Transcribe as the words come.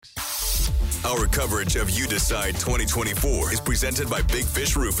Our coverage of You Decide 2024 is presented by Big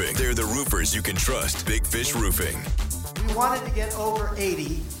Fish Roofing. They're the roofers you can trust. Big Fish Roofing. We wanted to get over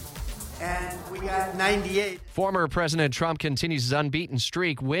 80, and we got 98. Former President Trump continues his unbeaten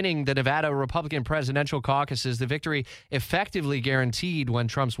streak, winning the Nevada Republican presidential caucuses. The victory effectively guaranteed when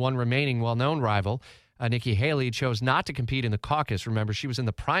Trump's one remaining well-known rival, Nikki Haley, chose not to compete in the caucus. Remember, she was in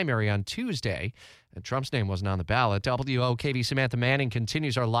the primary on Tuesday, and Trump's name wasn't on the ballot. WOKV Samantha Manning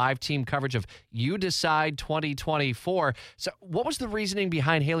continues our live team coverage of You Decide 2024. So what was the reasoning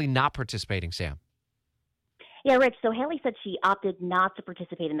behind Haley not participating, Sam? Yeah, Rich. So Haley said she opted not to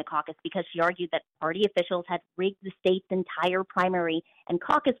participate in the caucus because she argued that party officials had rigged the state's entire primary and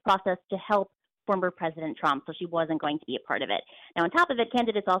caucus process to help former President Trump, so she wasn't going to be a part of it. Now, on top of it,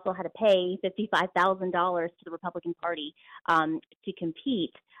 candidates also had to pay $55,000 to the Republican Party to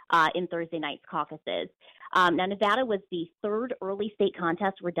compete in Thursday night's caucuses. Now, Nevada was the third early state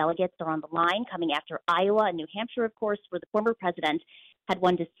contest where delegates are on the line, coming after Iowa and New Hampshire, of course, where the former president had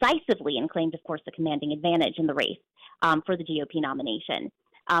won decisively and claimed, of course, a commanding advantage in the race for the GOP nomination.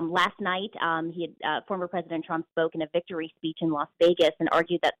 Last night, former President Trump spoke in a victory speech in Las Vegas and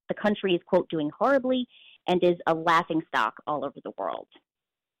argued that the country is, quote, doing horribly and is a laughingstock all over the world.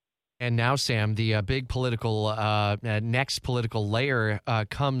 And now, Sam, the big political, next political layer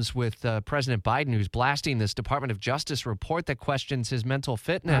comes with President Biden, who's blasting this Department of Justice report that questions his mental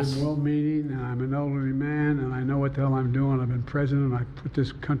fitness. I'm well-meaning, and I'm an elderly man, and I know what the hell I'm doing. I've been president. I put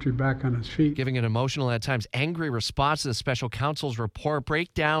this country back on its feet. Giving an emotional, at times angry response to the special counsel's report.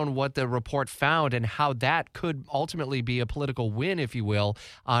 Break down what the report found and how that could ultimately be a political win, if you will,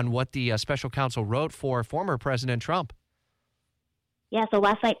 on what the special counsel wrote for former President Trump. Yeah, so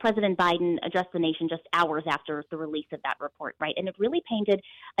last night, President Biden addressed the nation just hours after the release of that report, right? And it really painted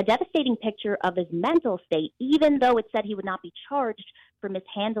a devastating picture of his mental state, even though it said he would not be charged for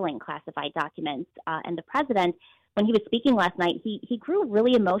mishandling classified documents. And the president, when he was speaking last night, he grew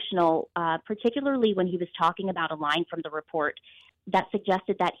really emotional, particularly when he was talking about a line from the report that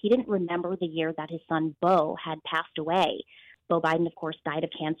suggested that he didn't remember the year that his son, Beau, had passed away. Beau Biden, of course, died of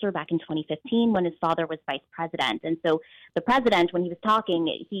cancer back in 2015 when his father was vice president. And so the president, when he was talking,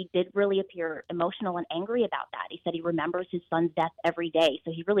 he did really appear emotional and angry about that. He said he remembers his son's death every day.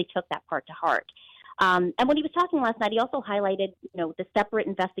 So he really took that part to heart. And when he was talking last night, he also highlighted, the separate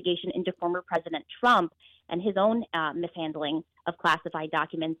investigation into former President Trump and his own mishandling of classified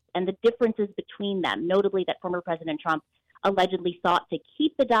documents and the differences between them, notably that former President Trump allegedly sought to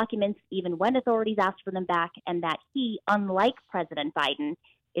keep the documents even when authorities asked for them back, and that he, unlike President Biden,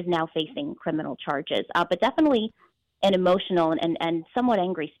 is now facing criminal charges. But definitely an emotional and somewhat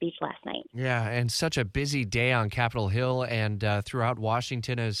angry speech last night. Yeah, and such a busy day on Capitol Hill and throughout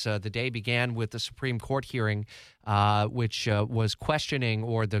Washington as the day began with the Supreme Court hearing, which was questioning,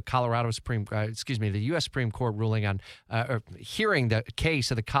 or the the U.S. Supreme Court ruling on hearing the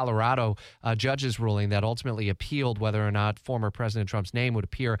case of the Colorado judge's ruling that ultimately appealed whether or not former President Trump's name would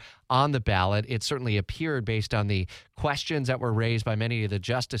appear on the ballot. It certainly appeared, based on the questions that were raised by many of the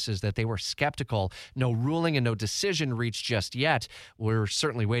justices, that they were skeptical. No ruling and no decision reached just yet. We're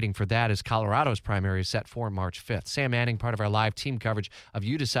certainly waiting for that as Colorado's primary is set for March 5th. Sam Manning, part of our live team coverage of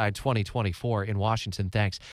You Decide 2024 in Washington. Thanks.